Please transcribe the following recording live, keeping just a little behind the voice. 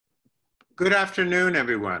Good afternoon,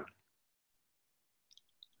 everyone.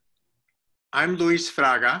 I'm Luis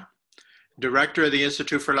Fraga, Director of the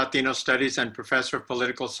Institute for Latino Studies and Professor of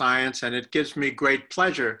Political Science, and it gives me great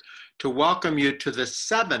pleasure to welcome you to the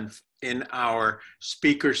 7th in our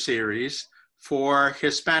speaker series for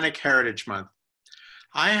Hispanic Heritage Month.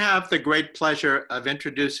 I have the great pleasure of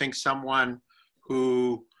introducing someone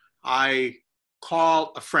who I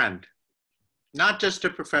call a friend, not just a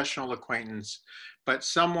professional acquaintance, but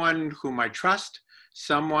someone whom I trust,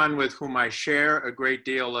 someone with whom I share a great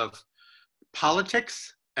deal of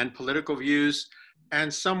politics and political views,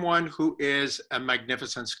 and someone who is a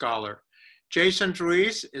magnificent scholar. Jason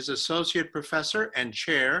Ruiz is Associate Professor and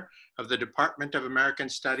Chair of the Department of American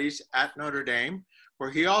Studies at Notre Dame,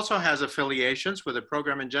 where he also has affiliations with the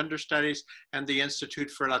Program in Gender Studies and the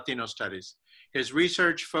Institute for Latino Studies. His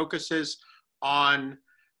research focuses on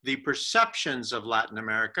the perceptions of Latin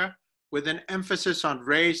America with an emphasis on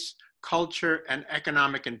race, culture, and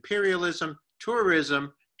economic imperialism,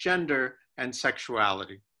 tourism, gender, and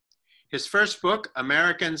sexuality. His first book,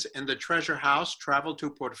 Americans in the Treasure House, Travel to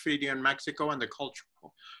Porfirio, Mexico, and the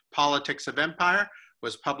Cultural Politics of Empire,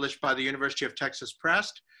 was published by the University of Texas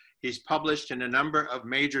Press. He's published in a number of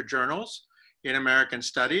major journals in American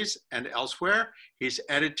Studies and elsewhere. He's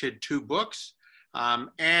edited 2 books,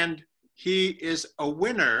 and he is a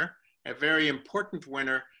winner, a very important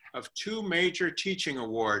winner, of 2 major teaching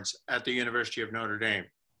awards at the University of Notre Dame.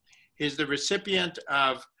 He's the recipient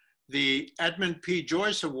of the Edmund P.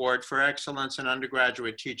 Joyce Award for Excellence in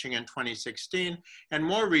Undergraduate Teaching in 2016, and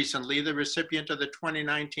more recently, the recipient of the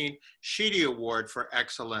 2019 Sheedy Award for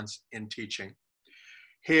Excellence in Teaching.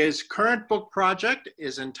 His current book project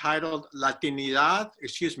is entitled Narcomedia,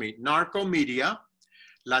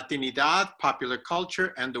 Latinidad, Popular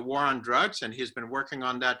Culture, and the War on Drugs, and he's been working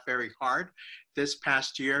on that very hard this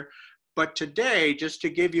past year. But today, just to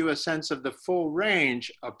give you a sense of the full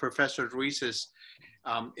range of Professor Ruiz's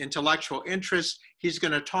intellectual interests, he's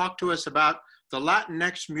going to talk to us about the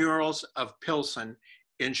Latinx Murals of Pilsen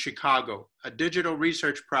in Chicago, a digital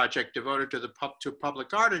research project devoted to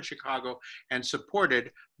public art in Chicago and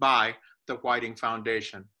supported by the Whiting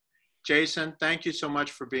Foundation. Jason, thank you so much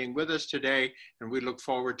for being with us today, and we look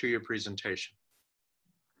forward to your presentation.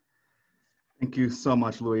 Thank you so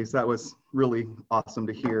much, Luis. That was really awesome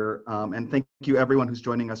to hear. And thank you everyone who's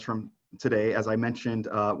joining us from today. As I mentioned,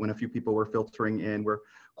 when a few people were filtering in, we're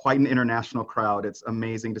quite an international crowd. It's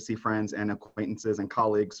amazing to see friends and acquaintances and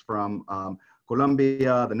colleagues from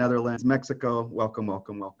Colombia, the Netherlands, Mexico. Welcome,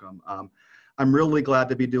 welcome, welcome. I'm really glad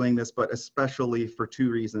to be doing this, but especially for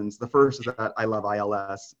 2 reasons. The first is that I love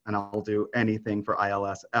ILS, and I'll do anything for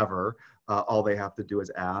ILS ever. All they have to do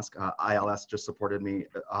is ask. ILS just supported me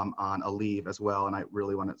on a leave as well, and I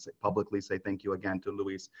really want to publicly say thank you again to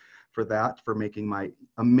Luis for that, for making my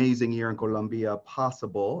amazing year in Colombia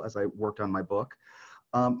possible as I worked on my book.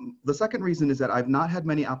 The second reason is that I've not had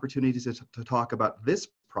many opportunities to talk about this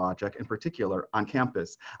project in particular on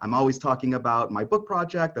campus. I'm always talking about my book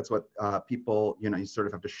project. That's what people, you sort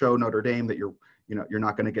of have to show Notre Dame that you're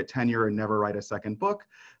not going to get tenure and never write a second book.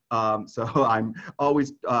 So I'm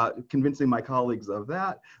always convincing my colleagues of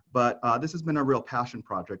that. But this has been a real passion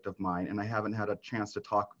project of mine, and I haven't had a chance to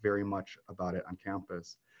talk very much about it on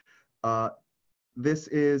campus. This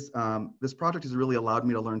project has really allowed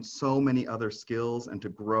me to learn so many other skills and to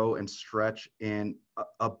grow and stretch in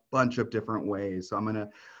a bunch of different ways. So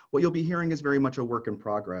what you'll be hearing is very much a work in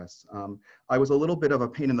progress. I was a little bit of a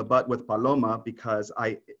pain in the butt with Paloma because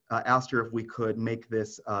I asked her if we could make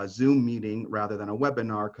this Zoom meeting rather than a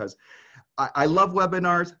webinar, because I love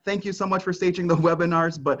webinars. Thank you so much for staging the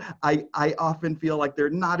webinars, but I often feel like they're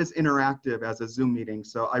not as interactive as a Zoom meeting.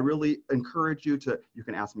 So I really encourage you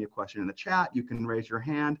can ask me a question in the chat, you can raise your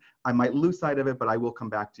hand. I might lose sight of it, but I will come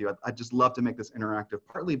back to you. I'd just love to make this interactive,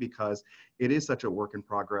 partly because it is such a work in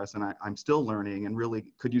progress and I'm still learning and really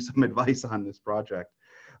could use some advice on this project.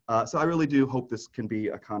 So I really do hope this can be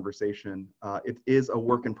a conversation. It is a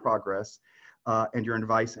work in progress. And your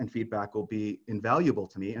advice and feedback will be invaluable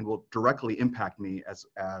to me and will directly impact me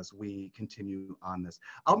as we continue on this.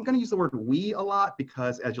 I'm going to use the word we a lot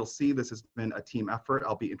because, as you'll see, this has been a team effort.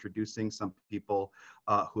 I'll be introducing some people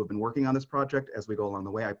who have been working on this project as we go along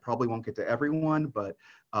the way. I probably won't get to everyone, but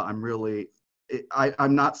I'm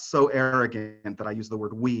not so arrogant that I use the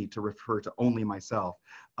word we to refer to only myself.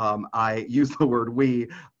 I use the word we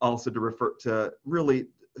also to refer to really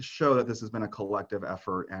show that this has been a collective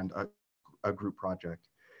effort and a group project.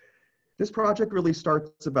 This project really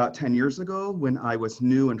starts about 10 years ago when I was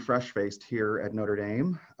new and fresh-faced here at Notre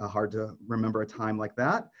Dame. Hard to remember a time like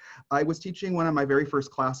that. I was teaching one of my very first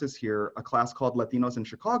classes here, a class called Latinos in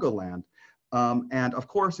Chicagoland. And of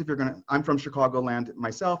course, if you're gonna, I'm from Chicagoland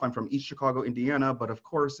myself, I'm from East Chicago, Indiana, but of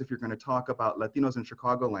course, if you're gonna talk about Latinos in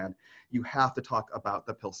Chicagoland, you have to talk about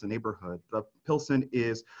the Pilsen neighborhood. The Pilsen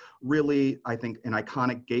is really, I think, an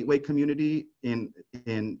iconic gateway community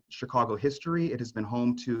in Chicago history. It has been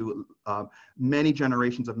home to many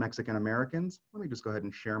generations of Mexican Americans. Let me just go ahead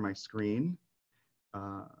and share my screen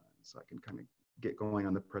so I can kind of get going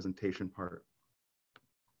on the presentation part.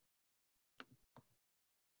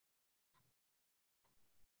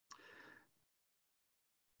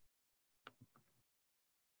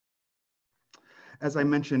 As I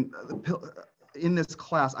mentioned, in this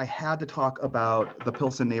class, I had to talk about the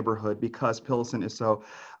Pilsen neighborhood because Pilsen is so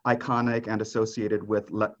iconic and associated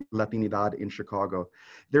with Latinidad in Chicago.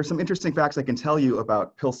 There's some interesting facts I can tell you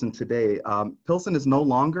about Pilsen today. Pilsen is no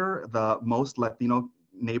longer the most Latino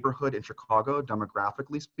neighborhood in Chicago,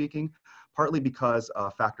 demographically speaking, partly because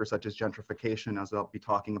of factors such as gentrification, as I'll be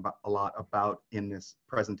talking about a lot about in this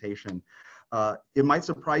presentation. It might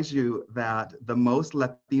surprise you that the most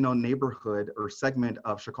Latino neighborhood or segment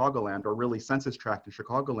of Chicagoland, or really census tract in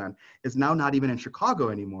Chicagoland, is now not even in Chicago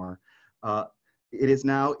anymore. It is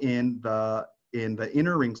now in the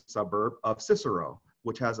inner ring suburb of Cicero,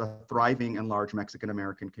 which has a thriving and large Mexican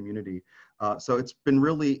American community. So it's been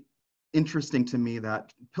really interesting to me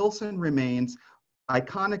that Pilsen remains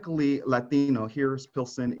iconically Latino. Here's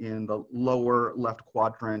Pilsen in the lower left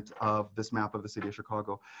quadrant of this map of the city of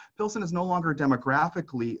Chicago. Pilsen is no longer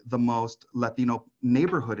demographically the most Latino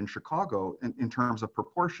neighborhood in Chicago in terms of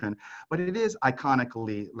proportion, but it is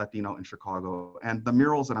iconically Latino in Chicago. And the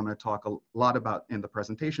murals that I'm going to talk a lot about in the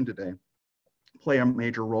presentation today play a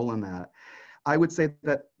major role in that. I would say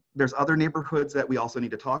that there's other neighborhoods that we also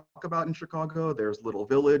need to talk about in Chicago. There's Little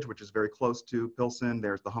Village, which is very close to Pilsen.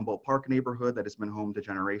 There's the Humboldt Park neighborhood that has been home to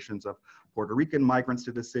generations of Puerto Rican migrants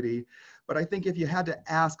to the city. But I think if you had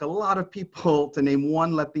to ask a lot of people to name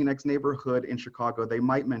one Latinx neighborhood in Chicago, they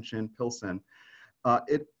might mention Pilsen.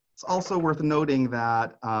 It's also worth noting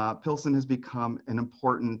that Pilsen has become an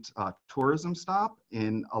important tourism stop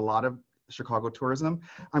in a lot of Chicago tourism.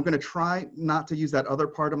 I'm going to try not to use that other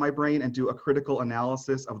part of my brain and do a critical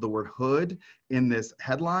analysis of the word hood in this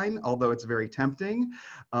headline, although it's very tempting.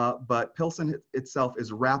 But Pilsen itself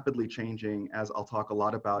is rapidly changing, as I'll talk a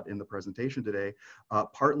lot about in the presentation today,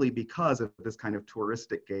 partly because of this kind of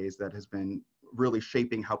touristic gaze that has been really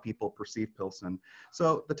shaping how people perceive Pilsen.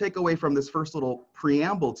 So the takeaway from this first little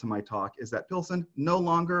preamble to my talk is that Pilsen, no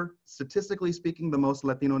longer, statistically speaking, the most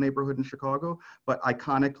Latino neighborhood in Chicago, but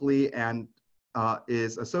iconically and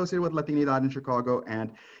is associated with Latinidad in Chicago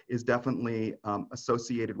and is definitely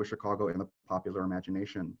associated with Chicago in the popular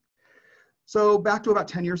imagination. So back to about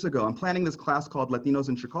 10 years ago, I'm planning this class called Latinos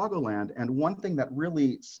in Chicagoland. And one thing that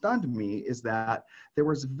really stunned me is that there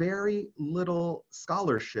was very little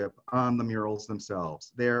scholarship on the murals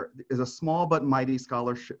themselves. There is a small but mighty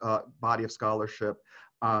scholarship, body of scholarship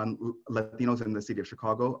on Latinos in the city of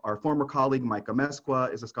Chicago. Our former colleague, Micah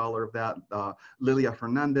Mesqua, is a scholar of that. Lilia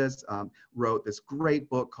Fernandez wrote this great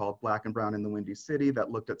book called Black and Brown in the Windy City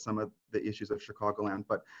that looked at some of the issues of Chicagoland.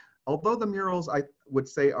 But although the murals, I would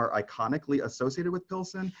say, are iconically associated with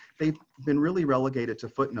Pilsen, they've been really relegated to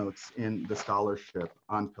footnotes in the scholarship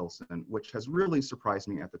on Pilsen, which has really surprised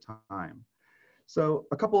me at the time. So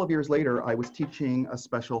a couple of years later, I was teaching a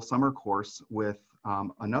special summer course with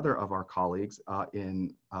another of our colleagues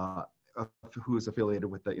who is affiliated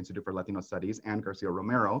with the Institute for Latino Studies, Ann Garcia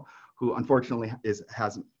Romero, who unfortunately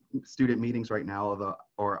has student meetings right now,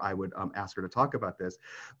 or I would ask her to talk about this.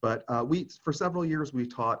 But for several years, we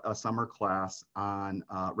taught a summer class on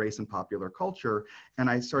race and popular culture, and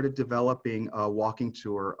I started developing a walking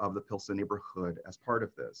tour of the Pilsen neighborhood as part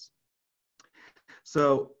of this.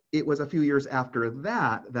 So it was a few years after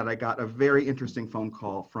that I got a very interesting phone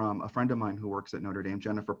call from a friend of mine who works at Notre Dame,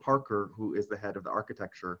 Jennifer Parker, who is the head of the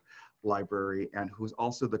architecture library and who's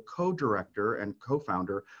also the co-director and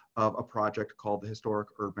co-founder of a project called the Historic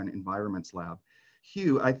Urban Environments Lab.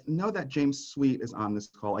 Hugh, I know that James Sweet is on this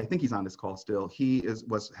call. I think he's on this call still. He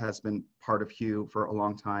has been part of Hugh for a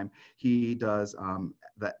long time. He does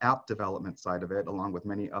the app development side of it, along with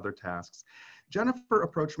many other tasks. Jennifer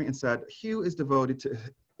approached me and said, Hugh is devoted to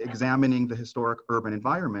examining the historic urban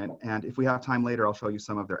environment. And if we have time later, I'll show you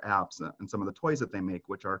some of their apps and some of the toys that they make,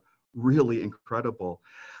 which are really incredible.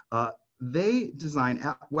 They design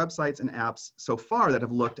websites and apps so far that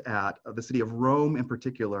have looked at the city of Rome in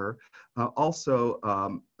particular, also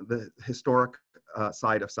the historic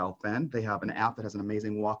side of South Bend. They have an app that has an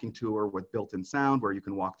amazing walking tour with built-in sound where you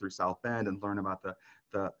can walk through South Bend and learn about the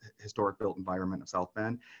the historic built environment of South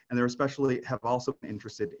Bend. And they're especially have also been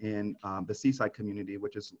interested in the seaside community,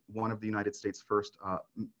 which is one of the United States' first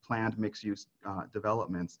planned mixed-use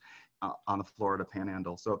developments on the Florida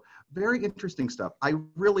Panhandle. So very interesting stuff. I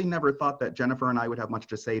really never thought that Jennifer and I would have much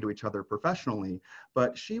to say to each other professionally,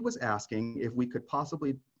 but she was asking if we could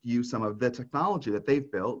possibly use some of the technology that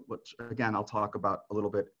they've built, which again, I'll talk about a little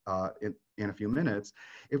bit in a few minutes,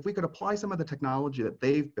 if we could apply some of the technology that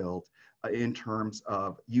they've built in terms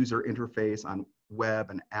of user interface on web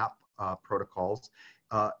and app protocols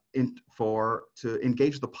to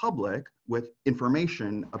engage the public with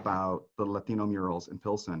information about the Latino murals in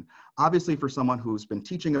Pilsen. Obviously, for someone who's been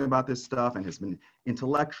teaching about this stuff and has been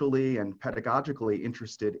intellectually and pedagogically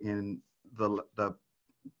interested in the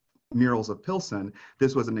murals of Pilsen,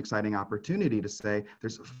 this was an exciting opportunity to say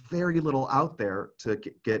there's very little out there to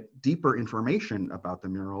get deeper information about the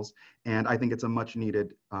murals, and I think it's a much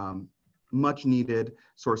needed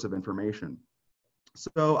source of information.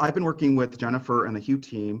 So I've been working with Jennifer and the Hue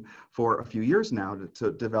team for a few years now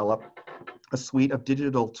to develop a suite of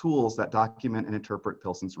digital tools that document and interpret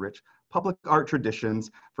Pilsen's rich public art traditions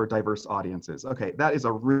for diverse audiences. Okay, that is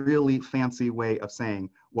a really fancy way of saying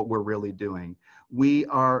what we're really doing. We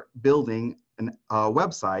are building a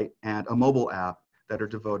website and a mobile app that are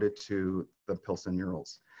devoted to the Pilsen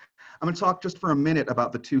murals. I'm going to talk just for a minute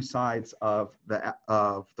about the two sides of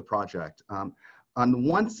the project. On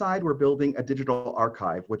one side, we're building a digital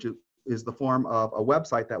archive, which is the form of a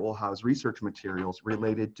website that will house research materials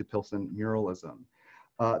related to Pilsen muralism.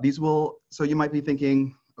 So you might be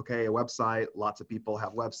thinking, okay, a website, lots of people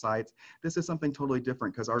have websites. This is something totally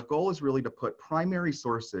different because our goal is really to put primary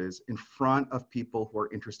sources in front of people who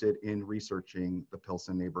are interested in researching the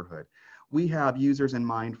Pilsen neighborhood. We have users in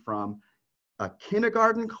mind from a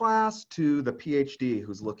kindergarten class to the PhD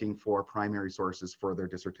who's looking for primary sources for their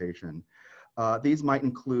dissertation. These might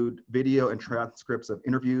include video and transcripts of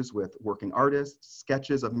interviews with working artists,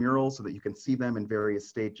 sketches of murals so that you can see them in various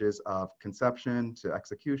stages of conception to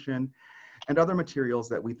execution, and other materials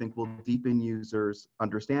that we think will deepen users'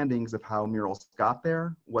 understandings of how murals got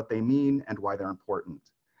there, what they mean, and why they're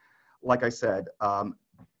important. Like I said,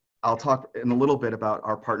 I'll talk in a little bit about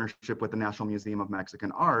our partnership with the National Museum of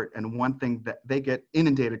Mexican Art, and one thing that they get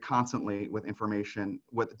inundated constantly with information,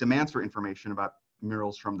 with demands for information about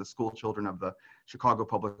murals from the school children of the Chicago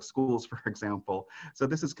Public Schools, for example. So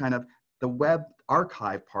this is kind of the web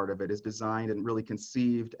archive part of it is designed and really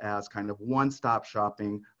conceived as kind of one-stop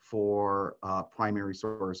shopping for primary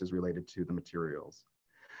sources related to the materials.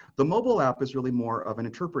 The mobile app is really more of an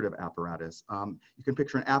interpretive apparatus. You can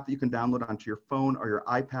picture an app that you can download onto your phone or your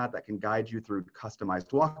iPad that can guide you through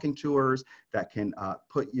customized walking tours, that can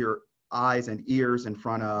put your eyes and ears in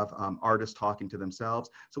front of artists talking to themselves.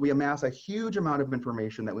 So we amass a huge amount of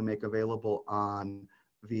information that we make available on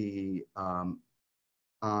the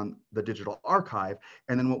digital archive.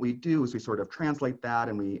 And then what we do is we sort of translate that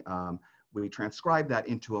and we transcribe that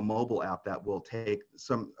into a mobile app that will take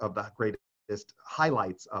some of the greatest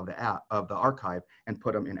highlights of the app, of the archive, and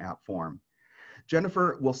put them in app form.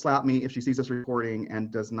 Jennifer will slap me if she sees this recording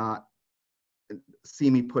and does not see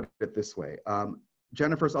me put it this way.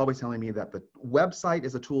 Jennifer's always telling me that the website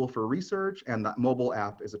is a tool for research and the mobile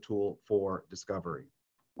app is a tool for discovery.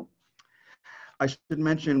 I should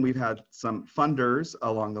mention we've had some funders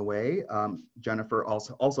along the way. Jennifer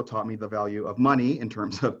also taught me the value of money in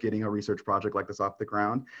terms of getting a research project like this off the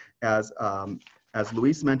ground. As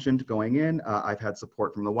Luis mentioned going in, I've had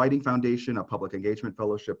support from the Whiting Foundation, a public engagement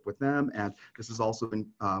fellowship with them, and this has also been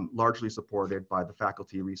largely supported by the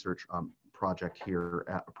faculty research project here,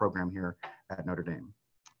 a program here at Notre Dame.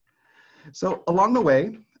 So along the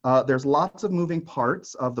way, there's lots of moving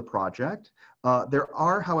parts of the project. There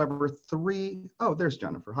are, however, there's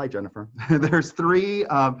Jennifer. Hi, Jennifer. There's three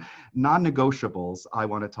non-negotiables I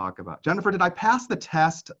want to talk about. Jennifer, did I pass the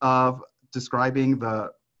test of describing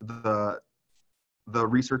the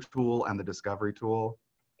research tool and the discovery tool?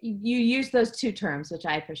 You use those two terms, which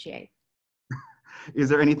I appreciate. Is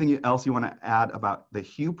there anything else you want to add about the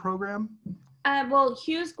Hue program? Well,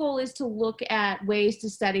 Hue's goal is to look at ways to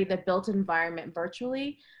study the built environment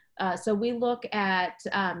virtually. So we look at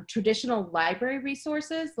traditional library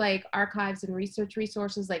resources like archives and research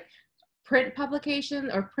resources like print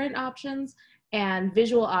publication or print options and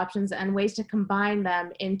visual options and ways to combine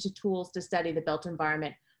them into tools to study the built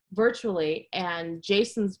environment virtually. And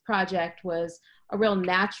Jason's project was a real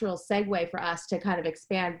natural segue for us to kind of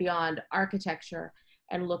expand beyond architecture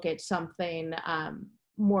and look at something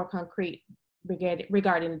more concrete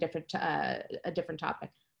regarding a different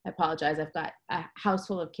topic. I apologize. I've got a house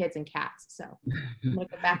full of kids and cats, so I'm gonna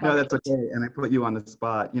go back. No, that's okay. And I put you on the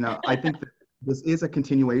spot. You know, I think that This is a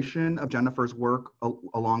continuation of Jennifer's work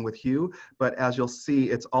along with Hugh, but as you'll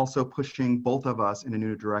see, it's also pushing both of us in a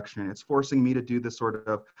new direction. It's forcing me to do this sort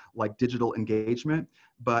of like digital engagement,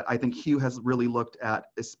 but I think Hugh has really looked at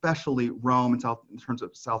especially Rome and in terms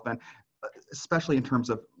of South Bend, especially in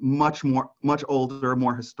terms of much older,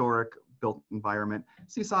 more historic built environment.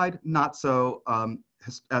 Seaside, not so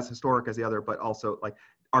as historic as the other, but also like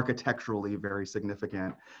architecturally very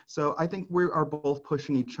significant. So I think we are both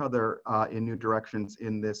pushing each other in new directions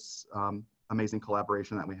in this amazing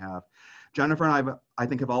collaboration that we have. Jennifer and I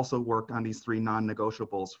think, have also worked on these 3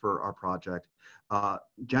 non-negotiables for our project.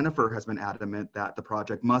 Jennifer has been adamant that the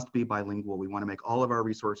project must be bilingual. We want to make all of our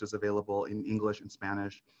resources available in English and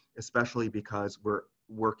Spanish, especially because we're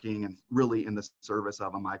working and really in the service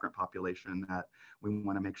of a migrant population that we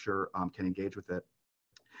want to make sure can engage with it.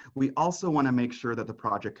 We also want to make sure that the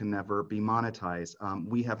project can never be monetized.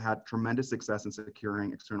 We have had tremendous success in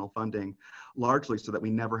securing external funding, largely so that we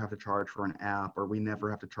never have to charge for an app, or we never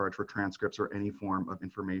have to charge for transcripts or any form of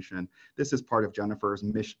information. This is part of Jennifer's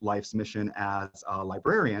life's mission as a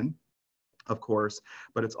librarian, of course,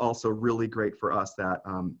 but it's also really great for us that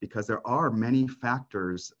because there are many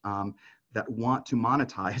factors that want to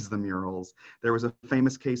monetize the murals. There was a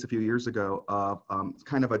famous case a few years ago of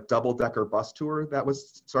kind of a double-decker bus tour that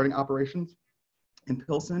was starting operations in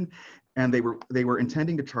Pilsen, and they were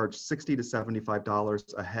intending to charge $60 to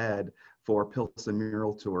 $75 a head for Pilsen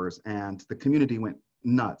mural tours, and the community went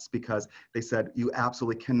nuts because they said you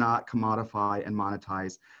absolutely cannot commodify and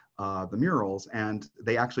monetize the murals, and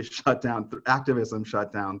they actually activism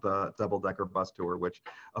shut down the double-decker bus tour, which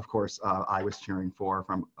of course I was cheering for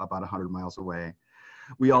from about 100 miles away.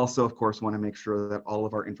 We also, of course, want to make sure that all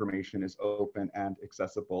of our information is open and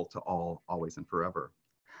accessible to all, always and forever.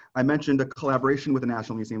 I mentioned a collaboration with the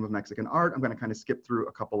National Museum of Mexican Art. I'm going to kind of skip through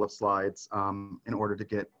a couple of slides in order to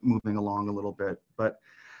get moving along a little bit, but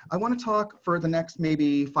I want to talk for the next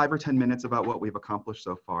maybe 5 or 10 minutes about what we've accomplished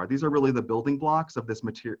so far. These are really the building blocks of this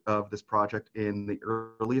project in the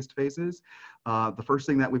earliest phases. The first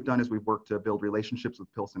thing that we've done is we've worked to build relationships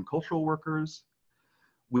with Pilsen cultural workers.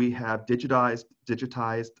 We have digitized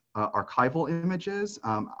archival images.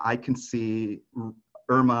 I can see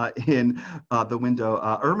Irma in the window.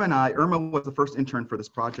 Irma was the first intern for this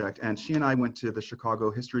project, and she and I went to the Chicago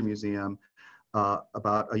History Museum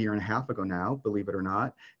about a year and a half ago now, believe it or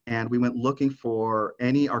not. And we went looking for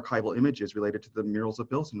any archival images related to the murals of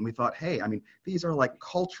Pilsen. We thought, hey, I mean, these are like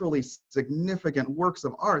culturally significant works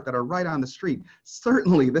of art that are right on the street.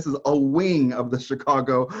 Certainly, this is a wing of the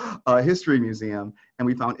Chicago History Museum. And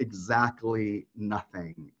we found exactly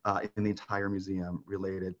nothing in the entire museum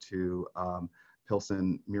related to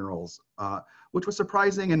Pilsen murals, which was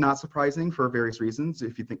surprising and not surprising for various reasons.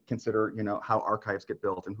 If you consider, you know, how archives get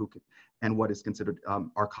built and what is considered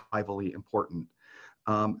archivally important.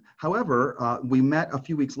 However, we met a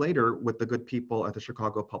few weeks later with the good people at the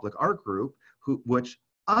Chicago Public Art Group, which,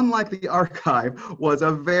 unlike the archive, was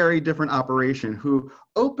a very different operation, who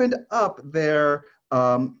opened up their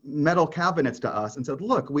metal cabinets to us and said,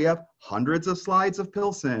 look, we have hundreds of slides of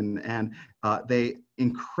Pilsen, and they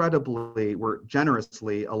incredibly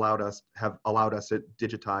generously allowed us to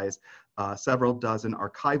digitize several dozen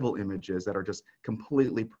archival images that are just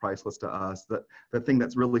completely priceless to us. The thing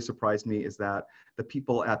that's really surprised me is that the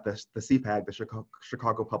people at the CPAG, the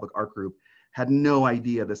Chicago Public Art Group, had no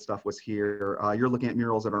idea this stuff was here. You're looking at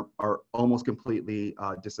murals that are almost completely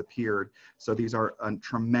disappeared. So these are a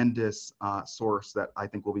tremendous source that I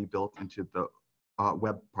think will be built into the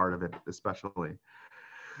web part of it, especially.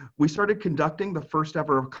 We started conducting the first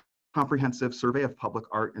ever comprehensive survey of public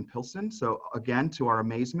art in Pilsen. So again, to our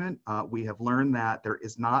amazement, we have learned that there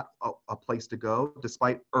is not a place to go.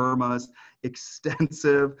 Despite Irma's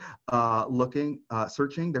extensive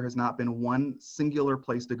searching, there has not been one singular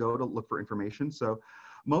place to go to look for information. So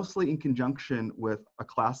mostly in conjunction with a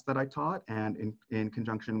class that I taught and in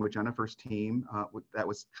conjunction with Jennifer's team, that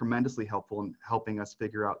was tremendously helpful in helping us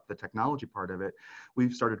figure out the technology part of it.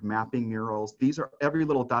 We've started mapping murals. Every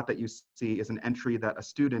little dot that you see is an entry that a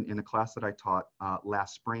student in a class that I taught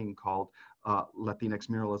last spring called Latinx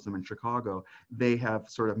Muralism in Chicago. They have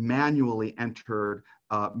sort of manually entered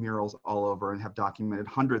murals all over and have documented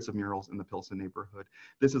hundreds of murals in the Pilsen neighborhood.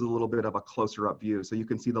 This is a little bit of a closer up view. So you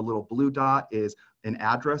can see the little blue dot is an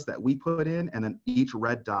address that we put in, and then each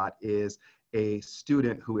red dot is a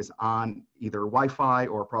student who is on either Wi-Fi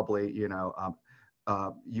or probably, you know,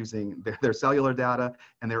 using their cellular data,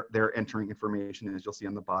 and they're entering information, as you'll see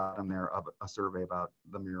on the bottom there, of a survey about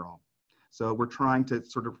the mural. So we're trying to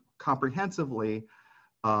sort of comprehensively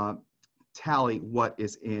tally what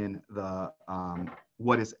is in the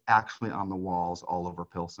what is actually on the walls all over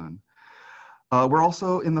Pilsen. We're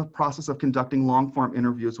also in the process of conducting long-form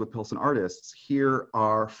interviews with Pilsen artists. Here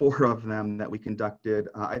are 4 of them that we conducted.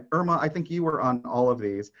 Irma, I think you were on all of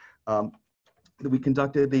these. We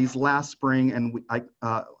conducted these last spring, and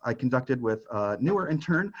I conducted with a newer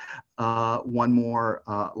intern one more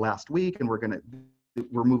last week, and we're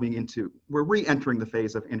re-entering the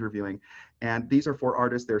phase of interviewing. And these are 4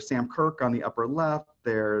 artists. There's Sam Kirk on the upper left,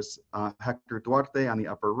 there's Hector Duarte on the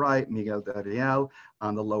upper right, Miguel de Real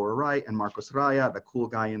on the lower right, and Marcos Raya, the cool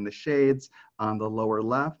guy in the shades, on the lower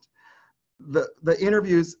left. The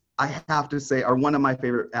interviews, I have to say, are one of my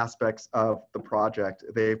favorite aspects of the project.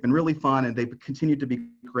 They've been really fun, and they've continued to be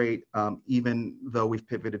great, even though we've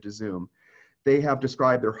pivoted to Zoom. They have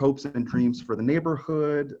described their hopes and dreams for the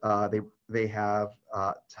neighborhood. They have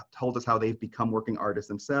told us how they've become working artists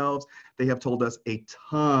themselves. They have told us a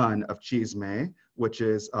ton of chisme, which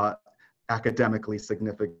is academically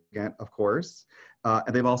significant, of course.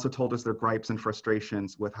 And they've also told us their gripes and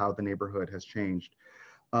frustrations with how the neighborhood has changed.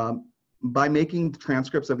 By making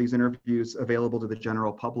transcripts of these interviews available to the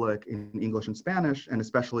general public in English and Spanish, and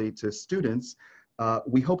especially to students,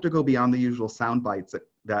 we hope to go beyond the usual sound bites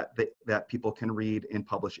that people can read in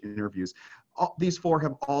published interviews. These 4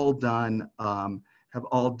 have all done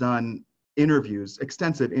interviews,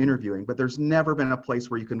 extensive interviewing, but there's never been a place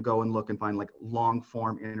where you can go and look and find like long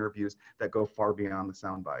form interviews that go far beyond the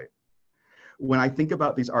soundbite. When I think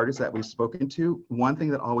about these artists that we've spoken to, one thing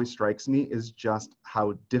that always strikes me is just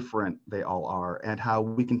how different they all are, and how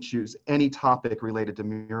we can choose any topic related to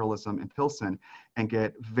muralism in Pilsen and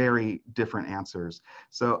get very different answers.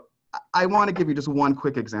 So I want to give you just one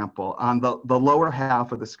quick example. On the lower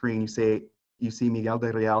half of the screen, you see Miguel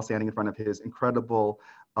de Real standing in front of his incredible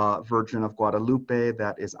Virgin of Guadalupe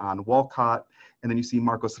that is on Walcott. And then you see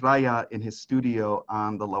Marcos Raya in his studio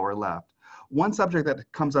on the lower left. One subject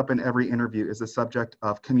that comes up in every interview is the subject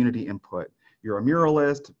of community input. You're a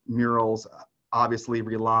muralist. Murals obviously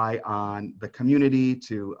rely on the community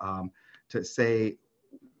to say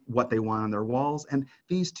what they want on their walls. And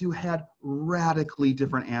these 2 had radically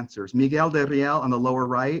different answers. Miguel de Real on the lower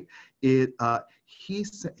right, he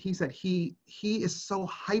said he is so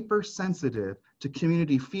hypersensitive to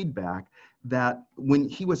community feedback that when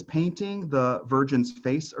he was painting the Virgin's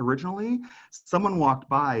face originally, someone walked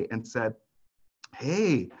by and said,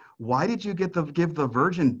 "Hey, why did you give the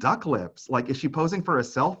Virgin duck lips? Like, is she posing for a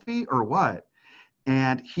selfie or what?"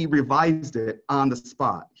 And he revised it on the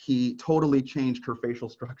spot. He totally changed her facial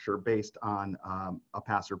structure based on a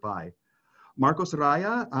passerby. Marcos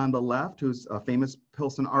Raya on the left, who's a famous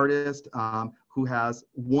Pilsen artist, who has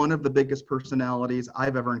one of the biggest personalities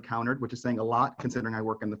I've ever encountered, which is saying a lot considering I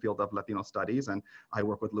work in the field of Latino studies and I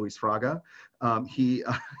work with Luis Fraga. He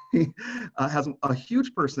has a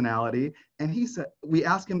huge personality, and he said, we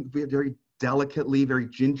asked him very delicately, very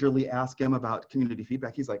gingerly ask him about community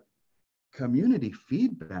feedback. He's like, "Community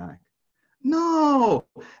feedback? No,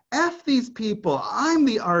 F these people. I'm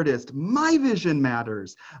the artist. My vision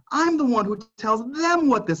matters. I'm the one who tells them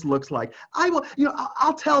what this looks like.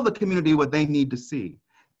 I'll tell the community what they need to see."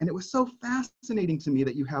 And it was so fascinating to me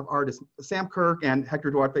that you have artists, Sam Kirk and Hector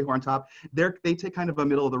Duarte, who are on top. They take kind of a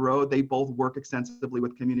middle of the road. They both work extensively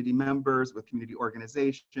with community members, with community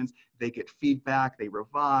organizations. They get feedback, they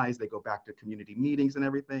revise, they go back to community meetings and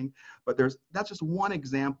everything. But that's just one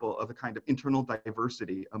example of the kind of internal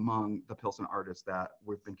diversity among the Pilsen artists that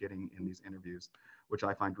we've been getting in these interviews, which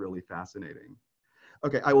I find really fascinating.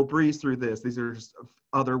 Okay, I will breeze through this. These are just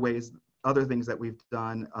other things that we've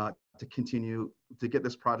done to continue to get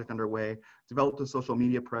this project underway. Developed a social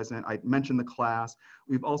media presence. I mentioned the class.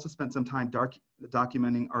 We've also spent some time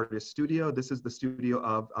documenting Artist Studio. This is the studio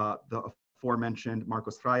of the aforementioned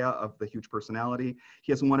Marcos Raya of the huge personality.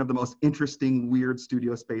 He has one of the most interesting, weird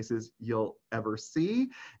studio spaces you'll ever see.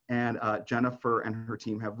 And Jennifer and her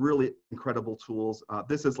team have really incredible tools.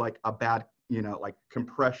 This is like a bad, like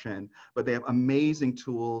compression, but they have amazing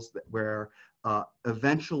tools where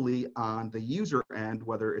eventually on the user end,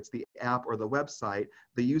 whether it's the app or the website,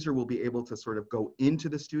 the user will be able to sort of go into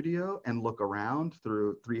the studio and look around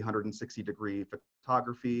through 360-degree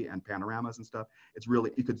photography and panoramas and stuff. It's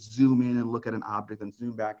really, you could zoom in and look at an object and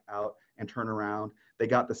zoom back out and turn around. They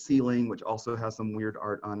got the ceiling, which also has some weird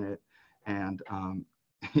art on it. And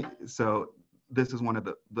so this is one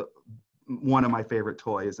of my favorite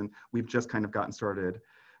toys, and we've just kind of gotten started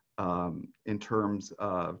in terms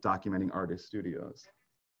of documenting artist studios.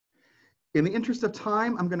 In the interest of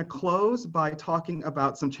time, I'm going to close by talking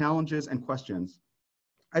about some challenges and questions.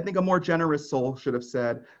 I think a more generous soul should have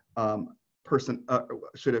said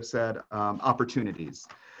opportunities,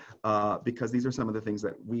 because these are some of the things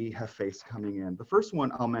that we have faced coming in. The first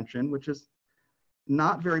one I'll mention, which is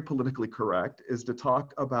not very politically correct is to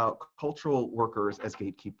talk about cultural workers as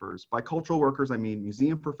gatekeepers. By cultural workers, I mean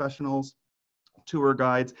museum professionals, tour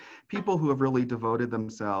guides, people who have really devoted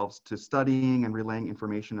themselves to studying and relaying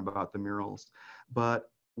information about the murals. But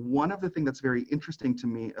one of the things that's very interesting to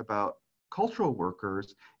me about cultural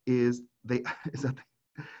workers is that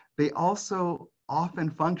they also often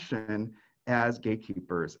function as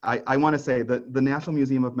gatekeepers. I want to say that the National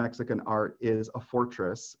Museum of Mexican Art is a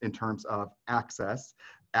fortress in terms of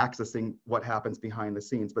accessing what happens behind the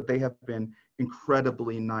scenes, but they have been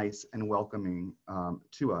incredibly nice and welcoming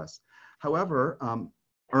to us. However,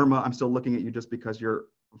 Irma, I'm still looking at you just because you're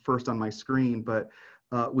first on my screen, but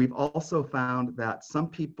we've also found that some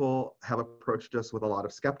people have approached us with a lot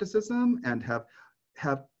of skepticism and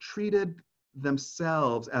have treated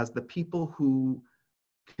themselves as the people who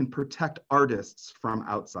can protect artists from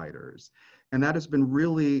outsiders. And that has been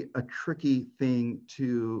really a tricky thing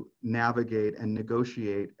to navigate and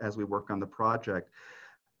negotiate as we work on the project.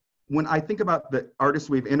 When I think about the artists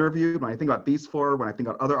we've interviewed, when I think about these four, when I think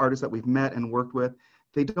about other artists that we've met and worked with,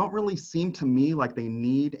 they don't really seem to me like they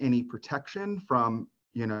need any protection from,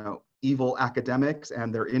 you know, evil academics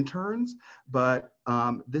and their interns, but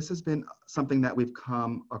this has been something that we've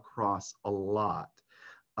come across a lot.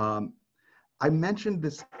 I mentioned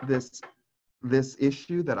this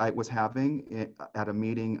issue that I was having at a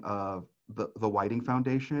meeting of the Whiting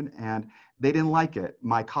Foundation, and they didn't like it.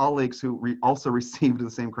 My colleagues who also received the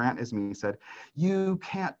same grant as me said, you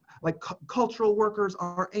can't, like, cultural workers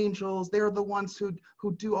are angels. They're the ones who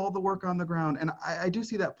do all the work on the ground. And I do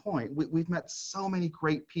see that point. We've met so many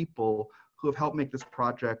great people who have helped make this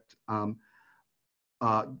project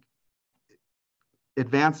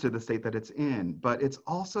advance to the state that it's in. But it's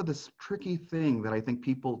also this tricky thing that I think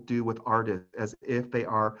people do with artists as if they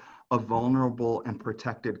are a vulnerable and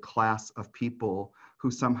protected class of people who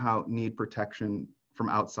somehow need protection from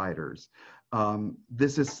outsiders.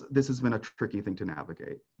 This has been a tricky thing to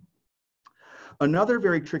navigate. Another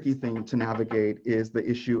very tricky thing to navigate is the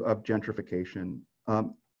issue of gentrification.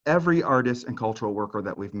 Every artist and cultural worker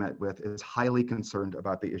that we've met with is highly concerned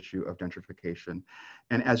about the issue of gentrification.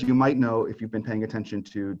 And as you might know, if you've been paying attention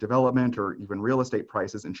to development or even real estate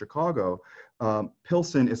prices in Chicago,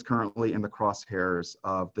 Pilsen is currently in the crosshairs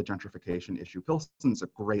of the gentrification issue. Pilsen's a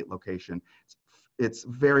great location. It's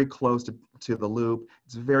very close to the Loop.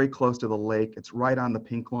 It's very close to the lake. It's right on the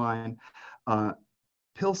Pink Line.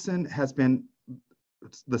 Pilsen has been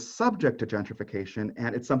the subject to gentrification,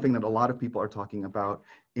 and it's something that a lot of people are talking about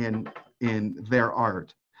in their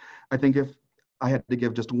art. I think if I had to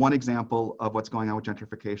give just one example of what's going on with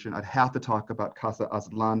gentrification, I'd have to talk about Casa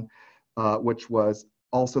Aztlán, which was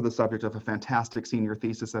also the subject of a fantastic senior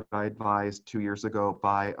thesis that I advised 2 years ago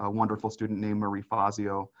by a wonderful student named Marie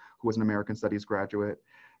Fazio, who was an American Studies graduate.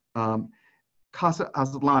 Casa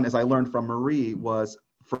Aztlán, as I learned from Marie, was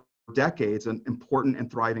for decades an important and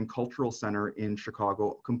thriving cultural center in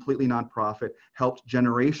Chicago, completely nonprofit, helped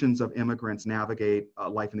generations of immigrants navigate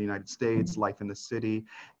life in the United States, life in the city,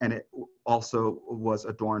 and it also was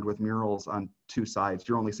adorned with murals on two sides.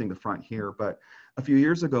 You're only seeing the front here, but a few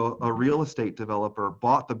years ago, a real estate developer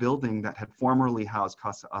bought the building that had formerly housed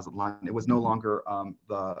Casa Aztlán. It was no longer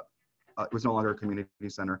a community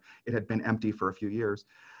center. It had been empty for a few years.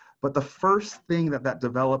 But the first thing that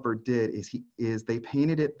developer did is they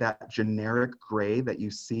painted it that generic gray that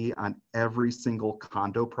you see on every single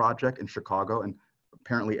condo project in Chicago and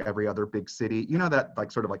apparently every other big city. You know, that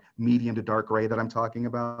like sort of like medium to dark gray that I'm talking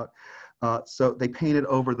about. So they painted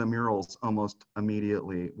over the murals almost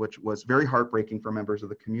immediately, which was very heartbreaking for members of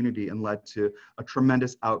the community and led to a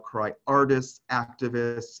tremendous outcry. Artists,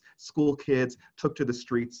 activists, school kids took to the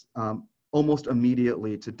streets almost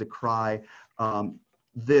immediately to decry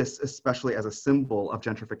this, especially as a symbol of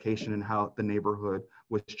gentrification and how the neighborhood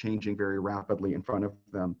was changing very rapidly in front of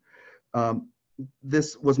them.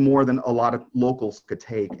 This was more than a lot of locals could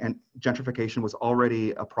take, and gentrification was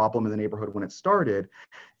already a problem in the neighborhood when it started.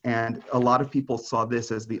 And a lot of people saw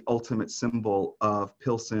this as the ultimate symbol of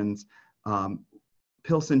Pilsen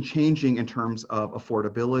changing in terms of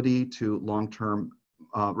affordability to long-term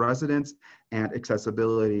residents and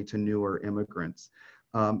accessibility to newer immigrants.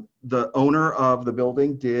 The owner of the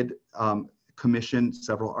building did commission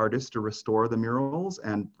several artists to restore the murals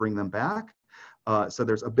and bring them back. So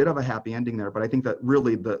there's a bit of a happy ending there, but I think that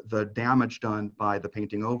really the damage done by the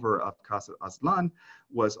painting over of Casa Aztlán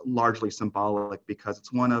was largely symbolic because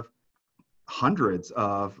it's one of hundreds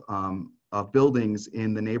of buildings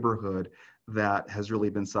in the neighborhood that has really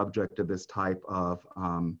been subject to this type of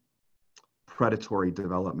predatory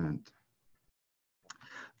development.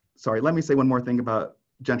 Sorry, let me say one more thing about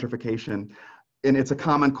gentrification. and it's a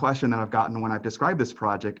common question that I've gotten when I've described this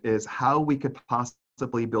project, is how we could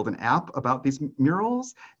possibly build an app about these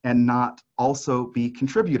murals and not also be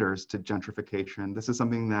contributors to gentrification. This is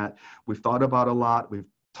something that we've thought about a lot, we've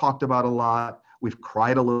talked about a lot, we've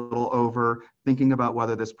cried a little over, thinking about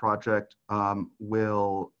whether this project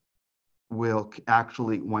will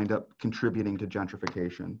actually wind up contributing to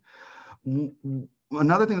gentrification.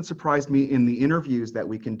 Another thing that surprised me in the interviews that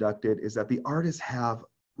we conducted is that the artists have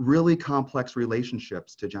really complex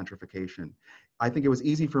relationships to gentrification. I think it was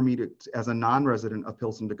easy for me to, as a non-resident of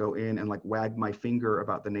Pilsen, to go in and like wag my finger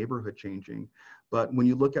about the neighborhood changing. But when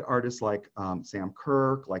you look at artists like Sam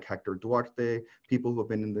Kirk, like Hector Duarte, people who have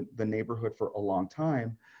been in the neighborhood for a long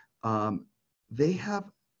time, they have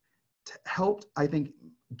helped, I think,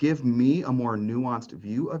 give me a more nuanced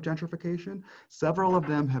view of gentrification. Several of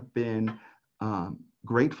them have been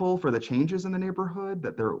grateful for the changes in the neighborhood,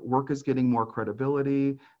 that their work is getting more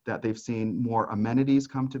credibility, that they've seen more amenities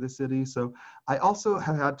come to the city. So I also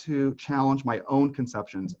have had to challenge my own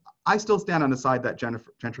conceptions. I still stand on the side that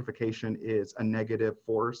gentrification is a negative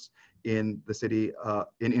force in the city,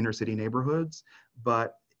 in inner city neighborhoods,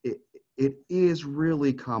 but it is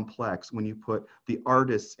really complex when you put the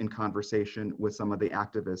artists in conversation with some of the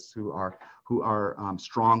activists who are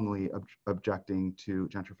strongly objecting to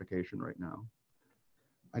gentrification right now.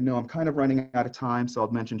 I know I'm kind of running out of time, so I'll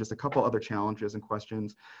mention just a couple other challenges and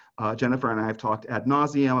questions. Jennifer and I have talked ad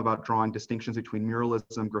nauseum about drawing distinctions between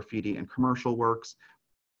muralism, graffiti, and commercial works.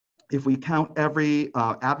 If we count every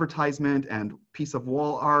advertisement and piece of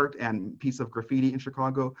wall art and piece of graffiti in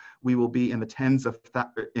Chicago, we will be in the tens of,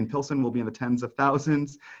 in Pilsen, we'll be in the tens of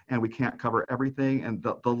thousands, and we can't cover everything. And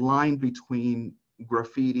the line between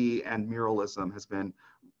graffiti and muralism has been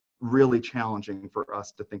really challenging for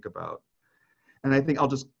us to think about. And I think I'll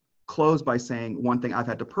just close by saying one thing I've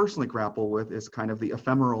had to personally grapple with is kind of the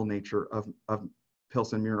ephemeral nature of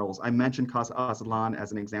Pilsen murals. I mentioned Casa Aztlan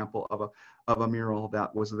as an example of a mural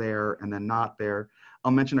that was there and then not there.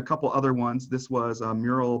 I'll mention a couple other ones. This was a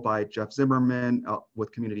mural by Jeff Zimmerman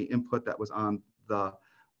with community input that was on the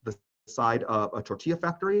side of a tortilla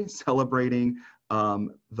factory, celebrating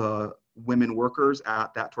the women workers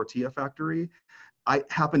at that tortilla factory. I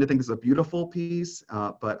happen to think this is a beautiful piece,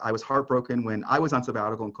 but I was heartbroken when I was on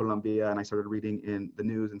sabbatical in Colombia and I started reading in the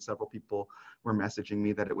news, and several people were messaging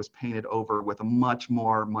me that it was painted over with a much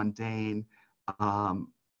more mundane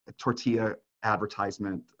tortilla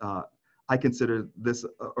advertisement. I consider this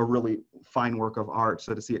a really fine work of art,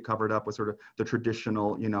 so to see it covered up with sort of the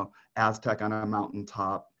traditional, you know, Aztec on a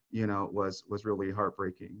mountaintop, you know, was really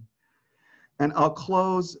heartbreaking. And I'll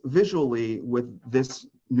close visually with this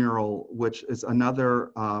mural, which is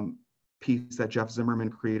another piece that Jeff Zimmerman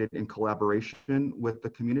created in collaboration with the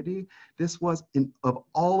community. This was, of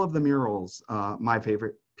all of the murals, my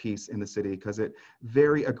favorite piece in the city, because it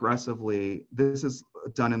very aggressively, this is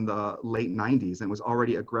done in the late 90s and was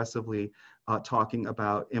already aggressively talking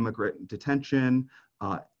about immigrant detention,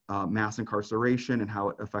 mass incarceration, and how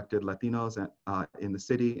it affected Latinos in the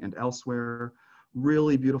city and elsewhere.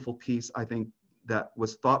 Really beautiful piece, I think, that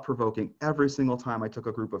was thought-provoking every single time I took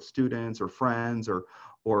a group of students or friends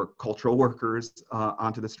or cultural workers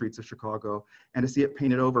onto the streets of Chicago, and to see it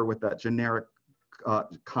painted over with that generic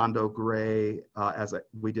condo gray,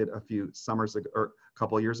 we did a few summers ago, or a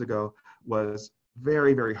couple of years ago, was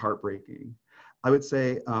very, very heartbreaking. I would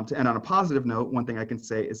say, to end on a positive note, one thing I can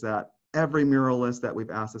say is that every muralist that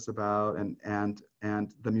we've asked this about and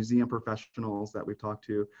the museum professionals that we've talked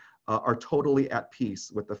to are totally at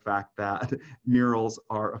peace with the fact that murals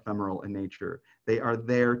are ephemeral in nature. They are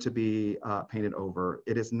there to be painted over.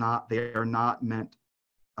 They are not meant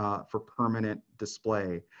for permanent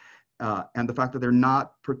display. And the fact that they're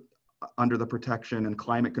not under the protection and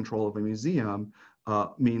climate control of a museum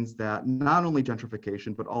means that not only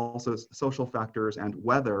gentrification, but also social factors and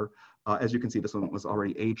weather, as you can see, this one was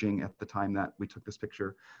already aging at the time that we took this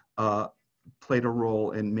picture, played a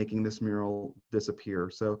role in making this mural disappear.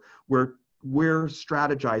 So we're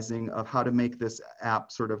strategizing of how to make this app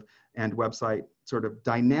and website sort of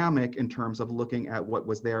dynamic in terms of looking at what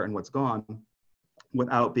was there and what's gone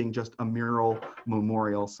without being just a mural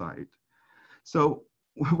memorial site. So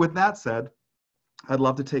with that said, I'd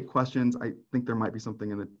love to take questions. I think there might be something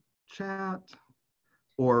in the chat,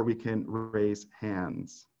 or we can raise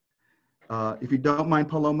hands. If you don't mind,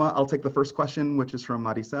 Paloma, I'll take the first question, which is from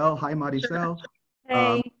Maricel. Hi, Maricel. Sure.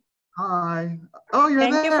 Hey. Hi. Oh, you're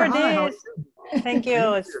there. Thank you for Hi, this. Thank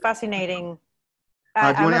you. It's fascinating. Do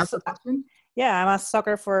you want to ask a question? Yeah, I'm a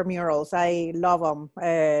sucker for murals. I love them.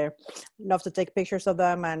 Love to take pictures of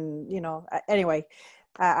them, and anyway,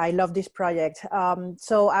 I love this project.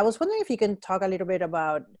 So I was wondering if you can talk a little bit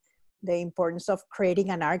about the importance of creating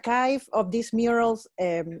an archive of these murals.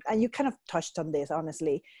 And you kind of touched on this,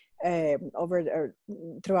 honestly,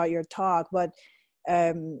 throughout your talk, but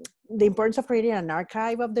the importance of creating an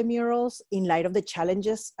archive of the murals in light of the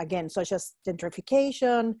challenges, again, such as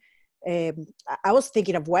gentrification. I was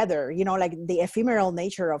thinking of weather, you know, like the ephemeral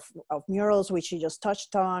nature of murals, which you just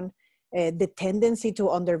touched on, the tendency to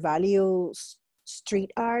undervalue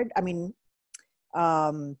street art. I mean,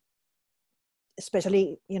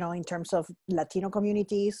 especially, you know, in terms of Latino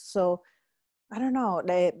communities. So I don't know,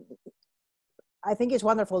 I think it's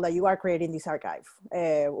wonderful that you are creating this archive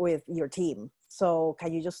with your team. So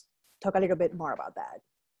can you just talk a little bit more about that?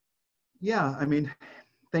 Yeah, I mean,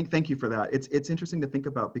 thank you for that. It's interesting to think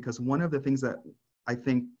about, because one of the things that I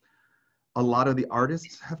think a lot of the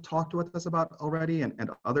artists have talked with us about already, and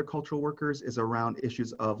other cultural workers, is around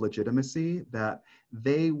issues of legitimacy, that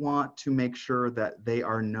they want to make sure that they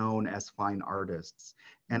are known as fine artists.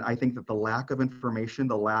 And I think that the lack of information,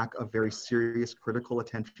 the lack of very serious critical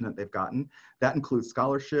attention that they've gotten, that includes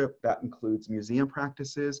scholarship, that includes museum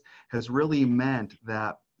practices, has really meant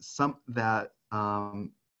that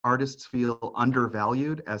artists feel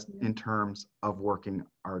undervalued as in terms of working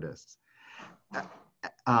artists.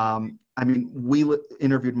 I mean, we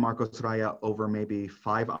interviewed Marcos Raya over maybe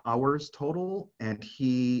 5 hours total, and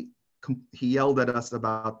he yelled at us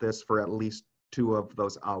about this for at least 2 of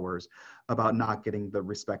those hours, about not getting the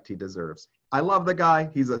respect he deserves. I love the guy.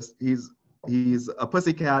 He's a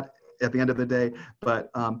pussycat at the end of the day, but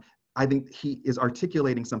I think he is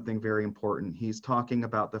articulating something very important. He's talking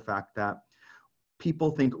about the fact that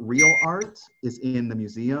people think real art is in the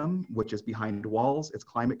museum, which is behind walls, it's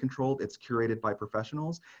climate controlled, it's curated by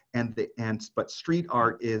professionals, but street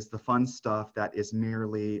art is the fun stuff that is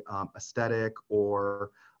merely aesthetic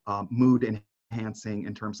or mood enhancing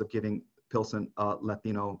in terms of giving Pilsen a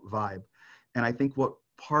Latino vibe. And I think what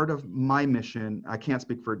part of my mission, I can't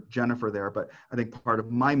speak for Jennifer there, but I think part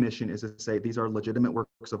of my mission is to say these are legitimate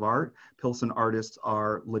works of art. Pilsen artists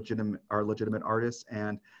are legitimate artists,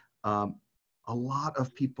 and a lot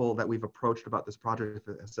of people that we've approached about this project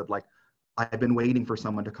have said, like, I've been waiting for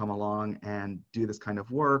someone to come along and do this kind of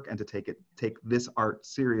work and to take this art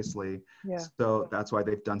seriously. Yeah. So that's why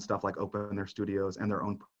they've done stuff like open their studios and their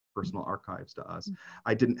own personal archives to us.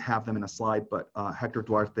 I didn't have them in a slide, but Hector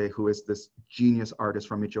Duarte, who is this genius artist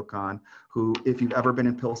from Michoacan, who, if you've ever been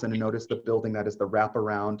in Pilsen and noticed the building that is the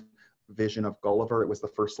wraparound vision of Gulliver, it was the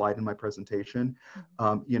first slide in my presentation.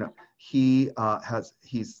 You know, he's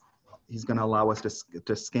going to allow us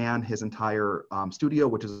to scan his entire studio,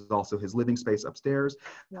 which is also his living space upstairs.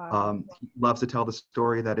 Wow. He loves to tell the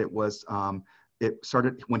story that it was, it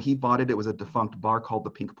started, when he bought it, it was a defunct bar called the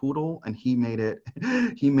Pink Poodle, and he made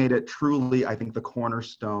it truly, I think, the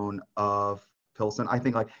cornerstone of Pilsen. I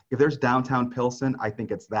think, like, if there's downtown Pilsen, I think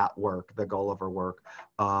it's that work, the Gulliver work,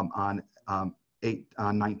 on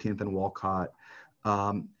 19th and Walcott.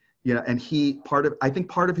 You know, and I think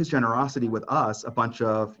part of his generosity with us, a bunch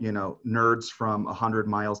of, you know, nerds from 100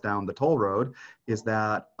 miles down the toll road, is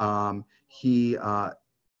that he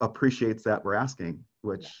appreciates that we're asking,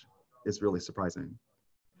 which is really surprising.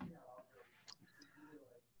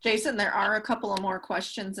 Jason, there are a couple of more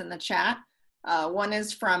questions in the chat. One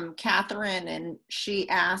is from Catherine, and she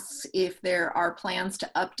asks if there are plans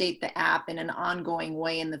to update the app in an ongoing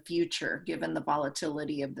way in the future, given the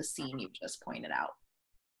volatility of the scene you just pointed out.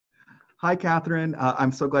 Hi, Catherine.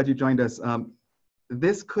 I'm so glad you joined us.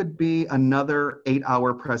 This could be another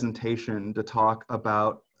 8-hour presentation to talk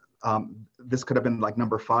about. This could have been like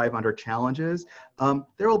number 5 under challenges.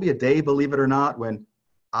 There will be a day, believe it or not, when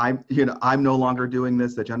I'm no longer doing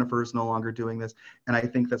this, that Jennifer's no longer doing this. And I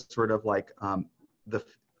think that's sort of like the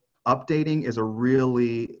updating is a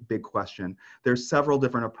really big question. There's several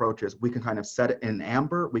different approaches. We can kind of set it in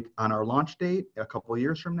amber on our launch date a couple of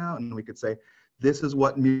years from now, and we could say, this is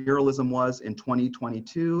what muralism was in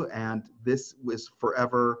 2022, and this was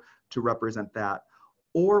forever to represent that.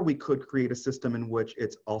 Or we could create a system in which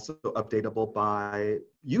it's also updatable by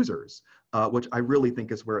users, which I really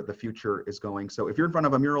think is where the future is going. So if you're in front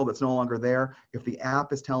of a mural that's no longer there, if the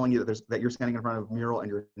app is telling you that you're standing in front of a mural and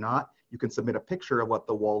you're not, you can submit a picture of what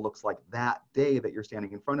the wall looks like that day that you're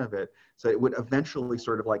standing in front of it. So it would eventually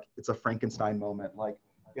sort of like, it's a Frankenstein moment, like,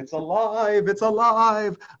 it's alive, it's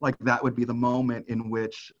alive. Like, that would be the moment in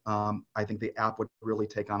which I think the app would really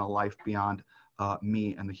take on a life beyond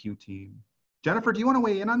me and the Hue team. Jennifer, do you want to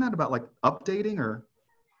weigh in on that about like updating or?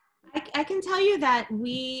 I can tell you that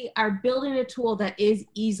we are building a tool that is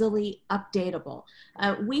easily updatable.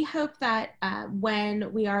 We hope that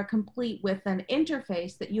when we are complete with an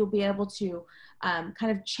interface, that you'll be able to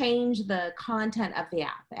kind of change the content of the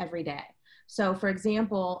app every day. So for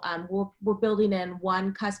example, we're building in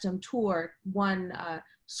one custom tour, one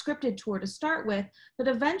scripted tour to start with, but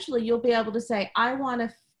eventually you'll be able to say, I want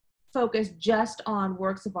to focus just on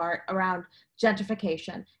works of art around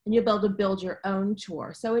gentrification, and you'll be able to build your own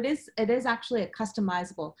tour. So it is actually a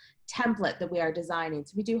customizable template that we are designing.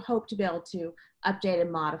 So we do hope to be able to update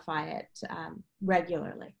and modify it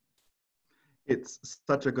regularly. It's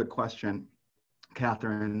such a good question,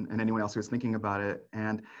 Catherine, and anyone else who's thinking about it.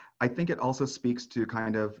 And I think it also speaks to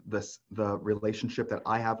kind of the relationship that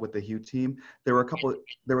I have with the Hue team. There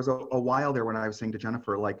was a while there when I was saying to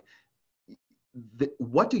Jennifer, like,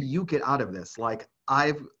 what do you get out of this? Like,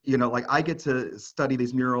 I get to study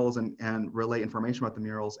these murals and relay information about the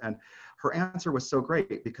murals. And her answer was so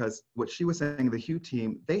great, because what she was saying, the Hue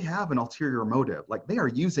team, they have an ulterior motive. Like, they are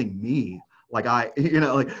using me,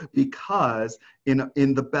 because in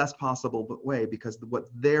the best possible way, because what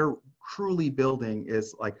they're truly building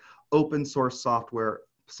is like open source software.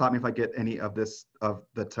 Stop me if I get any of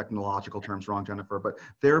the technological terms wrong, Jennifer, but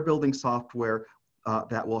they're building software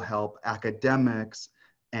that will help academics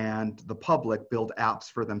and the public build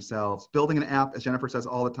apps for themselves. Building an app, as Jennifer says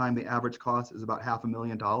all the time, the average cost is about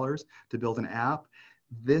 $500,000 to build an app.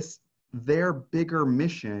 Their bigger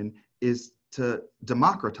mission is to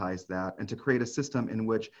democratize that and to create a system in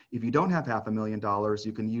which, if you don't have $500,000,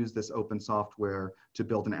 you can use this open software to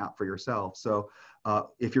build an app for yourself. So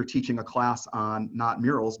if you're teaching a class on not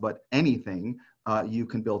murals, but anything, you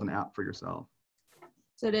can build an app for yourself.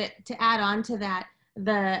 So to add on to that,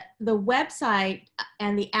 the website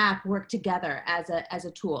and the app work together as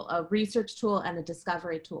a tool, a research tool and a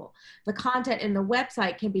discovery tool. The content in the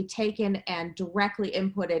website can be taken and directly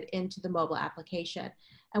inputted into the mobile application.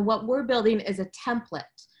 And what we're building is a template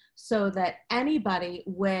so that anybody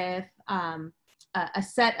with a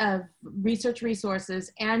set of research resources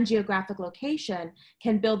and geographic location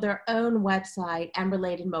can build their own website and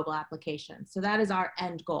related mobile applications. So that is our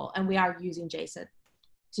end goal. And we are using Jason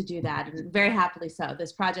to do that, and very happily so.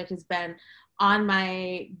 This project has been on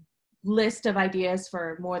my list of ideas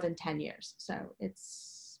for more than 10 years. So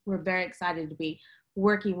we're very excited to be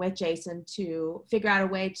working with Jason to figure out a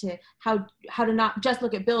way to how to not just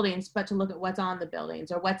look at buildings, but to look at what's on the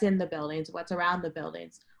buildings, or what's in the buildings, what's around the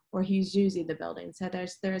buildings, or who's using the buildings. So there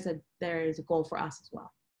is a goal for us as well.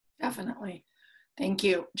 Definitely. Thank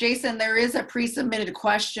you. Jason, there is a pre-submitted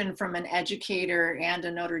question from an educator and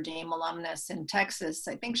a Notre Dame alumnus in Texas.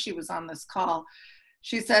 I think she was on this call.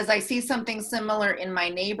 She says, I see something similar in my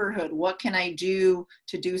neighborhood. What can I do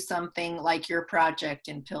to do something like your project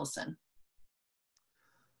in Pilsen?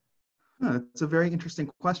 It's a very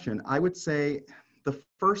interesting question. I would say the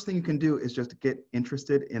first thing you can do is just get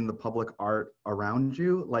interested in the public art around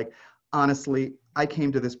you. Like, honestly, I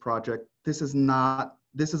came to this project. This is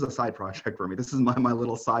a side project for me. This is my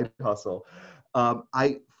little side hustle.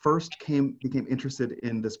 I first became interested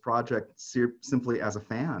in this project simply as a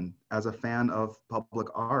fan of public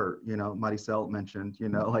art. Maricel mentioned,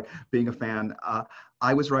 like being a fan.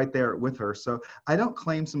 I was right there with her. So I don't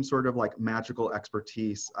claim some sort of like magical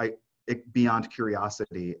expertise. Beyond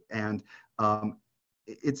curiosity. And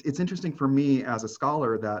it's interesting for me as a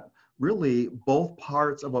scholar that really both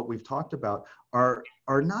parts of what we've talked about are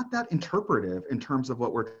not that interpretive in terms of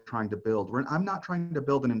what we're trying to build. I'm not trying to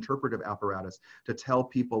build an interpretive apparatus to tell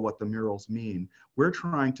people what the murals mean. We're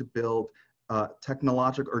trying to build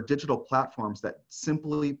technological or digital platforms that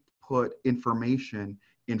simply put information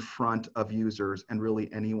in front of users and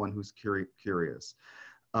really anyone who's curious.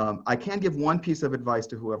 I can give one piece of advice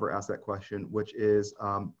to whoever asked that question, which is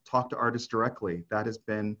talk to artists directly. That has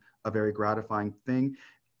been a very gratifying thing.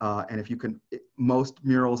 And if you can, most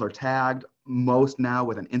murals are tagged, most now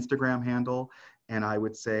with an Instagram handle. And I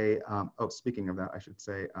would say, speaking of that, I should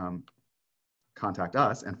say, contact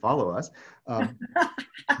us and follow us.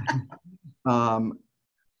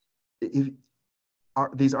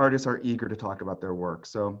 These artists are eager to talk about their work.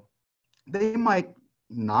 So they might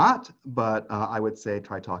not, but I would say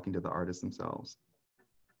try talking to the artists themselves.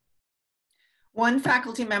 One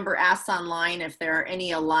faculty member asks online if there are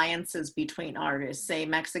any alliances between artists, say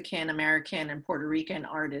Mexican, American, and Puerto Rican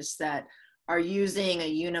artists that are using a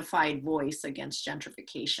unified voice against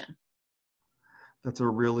gentrification. That's a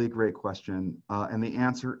really great question. And the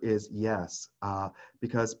answer is yes,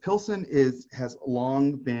 because Pilsen has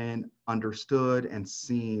long been understood and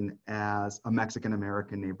seen as a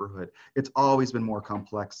Mexican-American neighborhood. It's always been more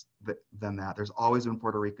complex than that. There's always been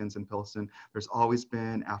Puerto Ricans in Pilsen. There's always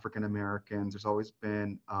been African-Americans. There's always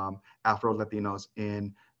been Afro-Latinos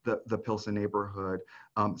in the Pilsen neighborhood.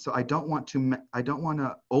 So I don't want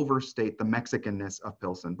to overstate the Mexicanness of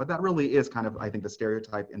Pilsen, but that really is kind of, I think, the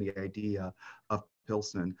stereotype and the idea of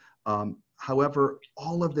Pilsen. However,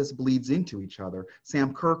 all of this bleeds into each other.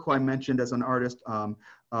 Sam Kirk, who I mentioned as an artist,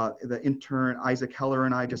 the intern Isaac Heller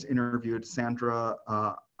and I just interviewed Sandra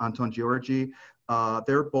Anton Giorgi.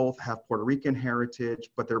 They're both have Puerto Rican heritage,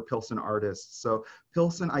 but they're Pilsen artists. So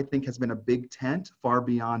Pilsen, I think, has been a big tent far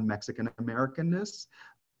beyond Mexican Americanness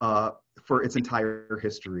for its entire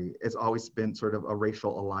history. It's always been sort of a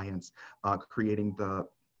racial alliance, creating the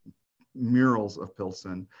murals of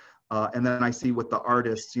Pilsen. And then I see with the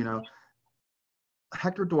artists, you know,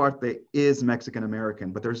 Hector Duarte is Mexican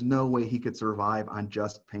American, but there's no way he could survive on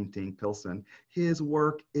just painting Pilsen. His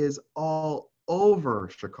work is all over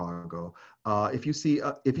Chicago. If you see,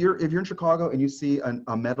 if you're in Chicago and you see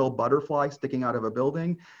a metal butterfly sticking out of a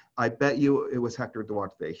building, I bet you it was Hector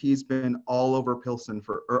Duarte. He's been all over Pilsen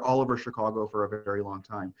or all over Chicago for a very long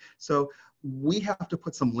time. So we have to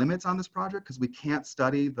put some limits on this project because we can't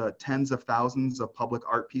study the tens of thousands of public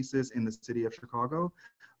art pieces in the city of Chicago.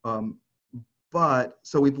 But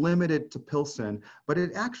so we've limited to Pilsen, but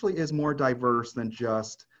it actually is more diverse than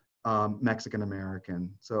just Mexican American.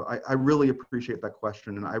 So I really appreciate that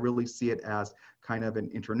question, and I really see it as kind of an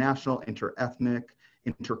international, inter-ethnic,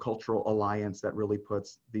 intercultural alliance that really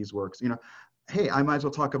puts these works, you know, hey, I might as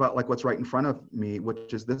well talk about like what's right in front of me,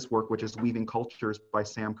 which is this work, which is Weaving Cultures by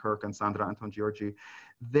Sam Kirk and Sandra Anton Giorgi.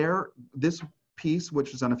 This piece,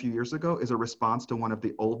 which was done a few years ago, is a response to one of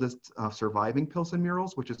the oldest surviving Pilsen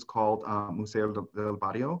murals, which is called Museo del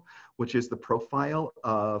Barrio, which is the profile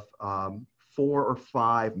of 4 or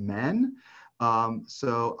 5 men.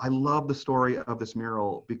 So I love the story of this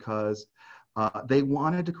mural because they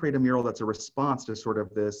wanted to create a mural that's a response to sort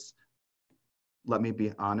of this, let me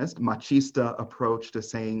be honest, machista approach to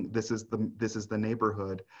saying this is the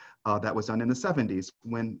neighborhood that was done in the 70s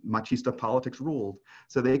when machista politics ruled.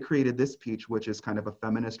 So they created this piece, which is kind of a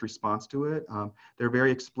feminist response to it. They're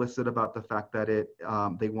very explicit about the fact that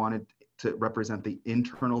they wanted to represent the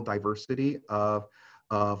internal diversity of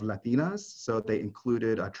Latinas. So they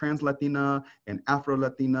included a trans Latina, an Afro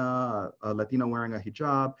Latina, a Latina wearing a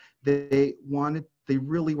hijab. They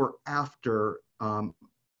really were after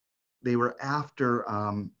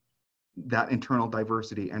that internal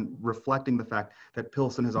diversity and reflecting the fact that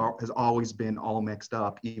Pilsen has always been all mixed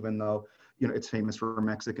up, even though, you know, it's famous for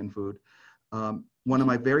Mexican food. One of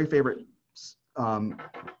my very favorite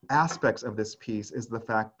aspects of this piece is the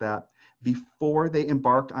fact that before they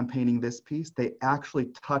embarked on painting this piece, they actually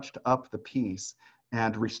touched up the piece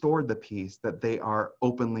and restored the piece that they are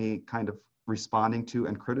openly kind of responding to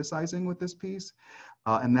and criticizing with this piece.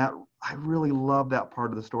 And that, I really love that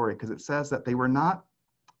part of the story because it says that they were not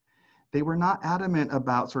adamant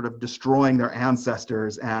about sort of destroying their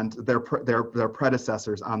ancestors and their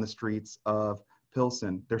predecessors on the streets of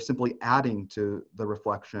Pilsen. They're simply adding to the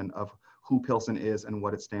reflection of who Pilsen is and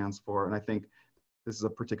what it stands for. And I think this is a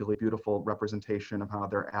particularly beautiful representation of how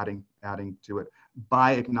they're adding to it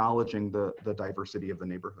by acknowledging the diversity of the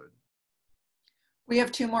neighborhood. We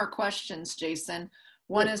have 2 more questions, Jason.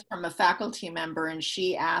 One is from a faculty member, and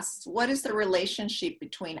she asks, what is the relationship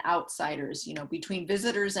between outsiders, you know, between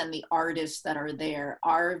visitors and the artists that are there?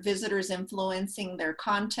 Are visitors influencing their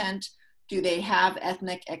content? Do they have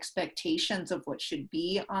ethnic expectations of what should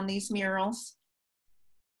be on these murals?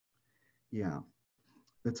 Yeah,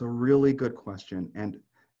 it's a really good question.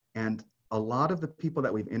 And a lot of the people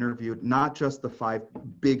that we've interviewed, not just the 5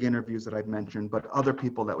 big interviews that I've mentioned, but other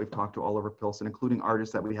people that we've talked to all over Pilsen, including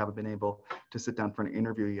artists that we haven't been able to sit down for an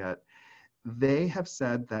interview yet, they have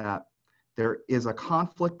said that there is a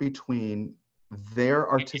conflict between their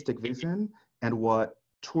artistic vision and what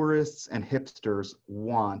tourists and hipsters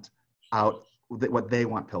want what they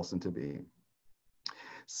want Pilsen to be.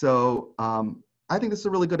 So I think this is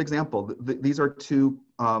a really good example. These are 2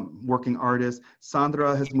 working artists.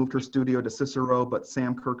 Sandra has moved her studio to Cicero, but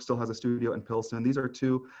Sam Kirk still has a studio in Pilsen. These are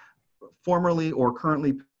 2 formerly or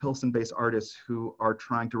currently Pilsen-based artists who are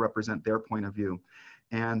trying to represent their point of view.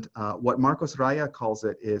 And what Marcos Raya calls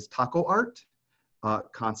it is taco art.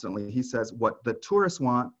 Constantly, he says what the tourists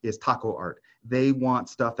want is taco art. They want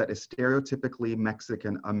stuff that is stereotypically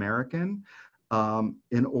Mexican American,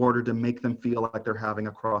 in order to make them feel like they're having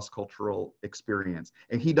a cross-cultural experience.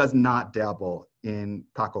 And he does not dabble in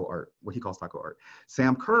taco art, what he calls taco art.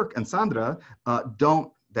 Sam Kirk and Sandra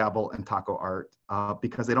don't dabble in taco art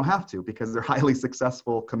because they don't have to, because they're highly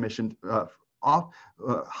successful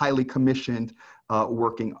highly commissioned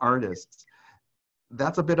working artists.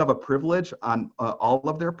 That's a bit of a privilege on all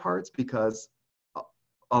of their parts because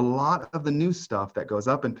a lot of the new stuff that goes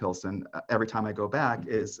up in Pilsen, every time I go back,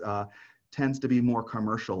 tends to be more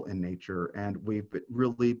commercial in nature. And we've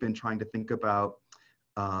really been trying to think about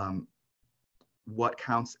what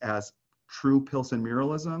counts as true Pilsen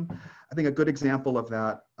muralism. I think a good example of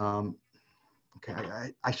that, okay,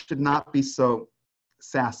 I should not be so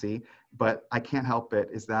sassy, but I can't help it,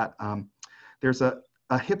 is that there's a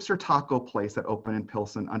hipster taco place that opened in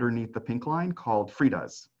Pilsen underneath the Pink Line called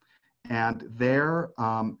Frida's. And they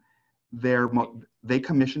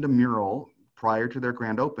commissioned a mural prior to their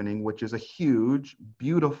grand opening, which is a huge,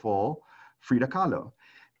 beautiful Frida Kahlo.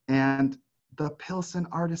 And the Pilsen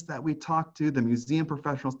artists that we talked to, the museum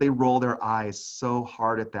professionals, they roll their eyes so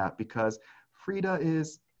hard at that, because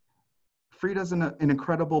Frida's an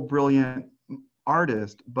incredible, brilliant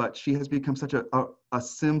artist, but she has become such a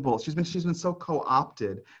symbol. She's been so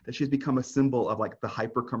co-opted that she's become a symbol of like the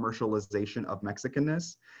hyper commercialization of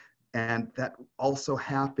Mexicanness. And that also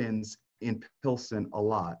happens in Pilsen a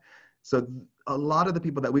lot. So a lot of the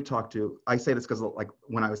people that we talked to, I say this because like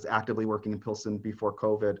when I was actively working in Pilsen before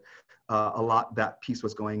COVID, a lot, that piece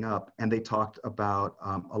was going up, and they talked about,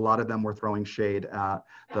 a lot of them were throwing shade at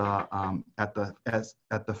the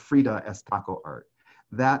Frida as taco art.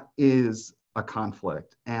 That is a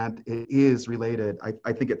conflict, and it is related.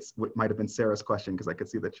 I think it's what might have been Sarah's question, because I could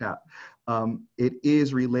see the chat. It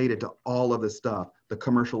is related to all of this stuff, the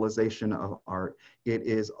commercialization of art. It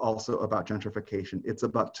is also about gentrification. It's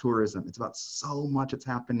about tourism. It's about so much that's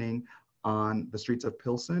happening on the streets of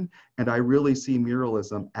Pilsen. And I really see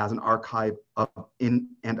muralism as an archive in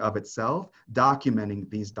and of itself, documenting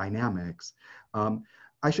these dynamics.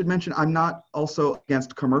 I should mention, I'm not also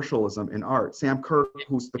against commercialism in art. Sam Kirk,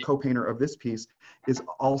 who's the co-painter of this piece, is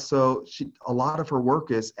also, a lot of her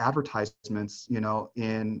work is advertisements, you know,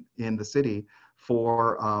 in the city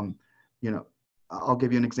for, you know, I'll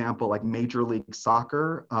give you an example, like Major League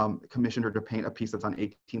Soccer commissioned her to paint a piece that's on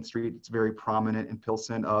 18th Street. It's very prominent in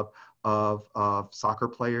Pilsen of soccer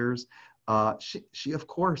players. She of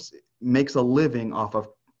course makes a living off of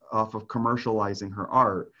commercializing her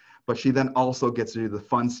art, but she then also gets to do the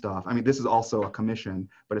fun stuff. I mean, this is also a commission,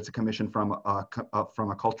 but it's a commission from a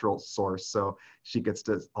cultural source. So she gets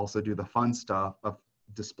to also do the fun stuff of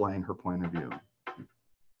displaying her point of view.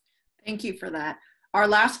 Thank you for that. Our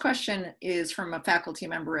last question is from a faculty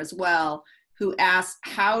member as well, who asks,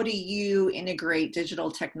 how do you integrate digital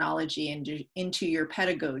technology into your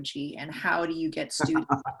pedagogy, and how do you get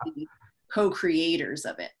students to be co-creators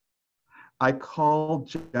of it? I call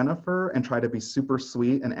Jennifer and try to be super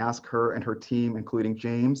sweet and ask her and her team, including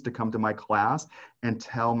James, to come to my class and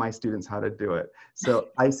tell my students how to do it. So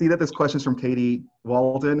I see that this question is from Katie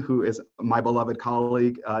Walden, who is my beloved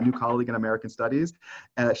colleague, new colleague in American Studies.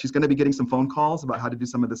 She's going to be getting some phone calls about how to do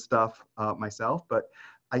some of this stuff myself. But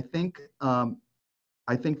I think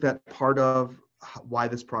that part of why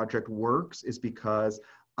this project works is because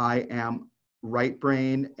I am right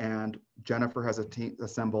brain, and Jennifer has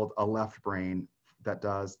assembled a left brain that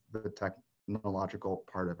does the technological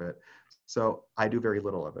part of it. So I do very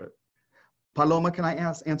little of it. Paloma, can I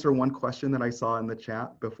answer one question that I saw in the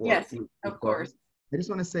chat before? Yes, of course. I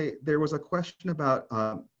just want to say there was a question about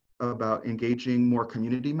engaging more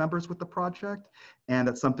community members with the project, and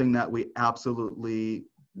that's something that we absolutely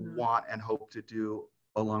want and hope to do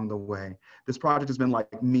along the way. This project has been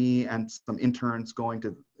like me and some interns going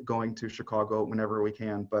to Chicago whenever we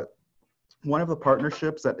can, but one of the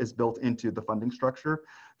partnerships that is built into the funding structure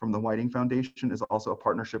from the Whiting Foundation is also a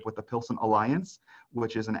partnership with the Pilsen Alliance,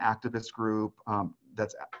 which is an activist group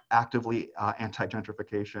that's actively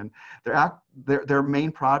anti-gentrification. Their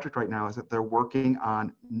main project right now is that they're working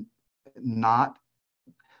on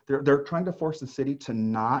they're trying to force the city to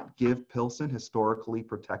not give Pilsen historically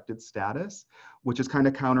protected status, which is kind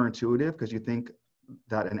of counterintuitive, because you think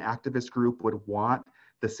that an activist group would want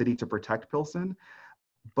the city to protect Pilsen.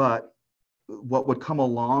 But what would come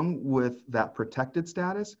along with that protected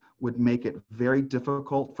status would make it very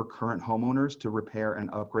difficult for current homeowners to repair and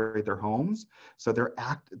upgrade their homes. So they're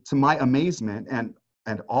to my amazement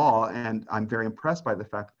and awe, and I'm very impressed by the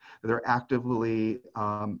fact that they're actively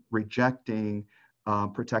rejecting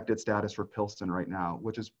protected status for Pilsen right now,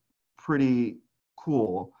 which is pretty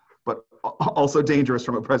cool, but also dangerous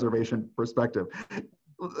from a preservation perspective.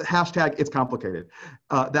 Hashtag it's complicated.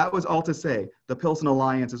 That was all to say, the Pilsen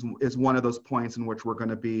Alliance is one of those points in which we're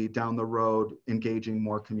going to be down the road engaging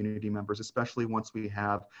more community members, especially once we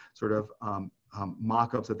have sort of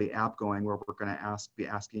mock-ups of the app going, where we're going to be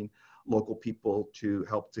asking local people to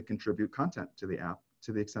help to contribute content to the app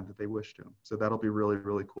to the extent that they wish to. So that'll be really,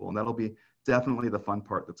 really cool. And that'll be definitely the fun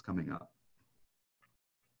part that's coming up.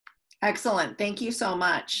 Excellent. Thank you so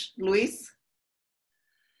much. Luis?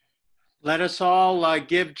 Let us all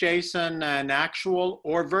give Jason an actual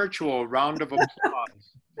or virtual round of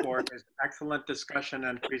applause for his excellent discussion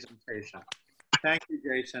and presentation. Thank you,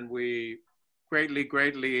 Jason. We greatly,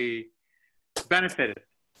 greatly benefited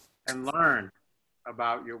and learned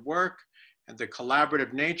about your work and the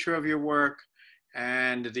collaborative nature of your work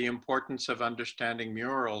and the importance of understanding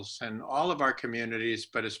murals in all of our communities,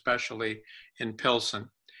 but especially in Pilsen.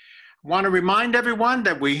 I want to remind everyone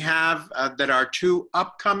that we have that our two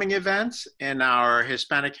upcoming events in our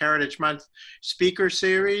Hispanic Heritage Month speaker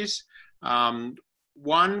series.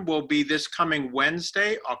 One will be this coming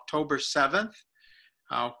Wednesday, October 7th,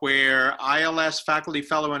 where ILS faculty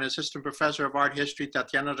fellow and assistant professor of art history,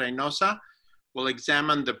 Tatiana Reynosa, will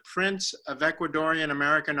examine the prints of Ecuadorian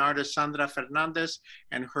American artist Sandra Fernandez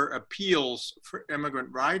and her appeals for immigrant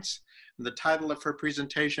rights. And the title of her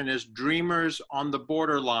presentation is Dreamers on the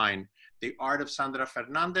Borderline, the Art of Sandra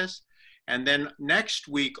Fernandez. And then next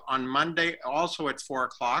week on Monday, also at 4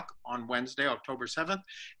 o'clock on Wednesday, October 7th.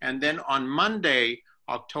 And then on Monday,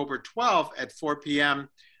 October 12th at 4 p.m.,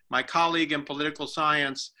 my colleague in political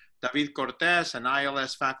science, David Cortez, an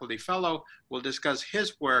ILS faculty fellow, will discuss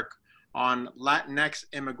his work on Latinx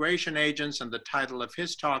immigration agents, and the title of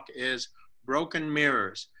his talk is Broken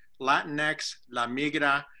Mirrors, Latinx, La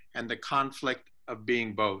Migra, and the Conflict of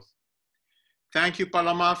Being Both. Thank you,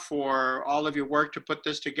 Paloma, for all of your work to put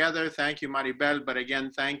this together. Thank you, Maribel, but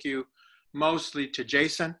again, thank you mostly to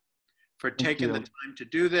Jason for taking the time to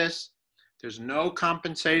do this. There's no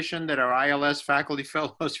compensation that our ILS faculty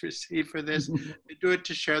fellows receive for this. They do it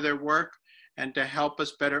to share their work and to help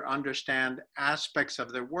us better understand aspects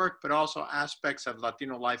of their work, but also aspects of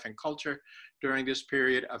Latino life and culture during this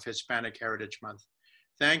period of Hispanic Heritage Month.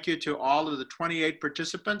 Thank you to all of the 28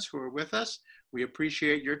 participants who are with us. We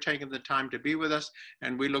appreciate your taking the time to be with us,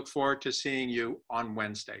 and we look forward to seeing you on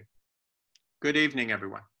Wednesday. Good evening,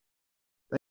 everyone.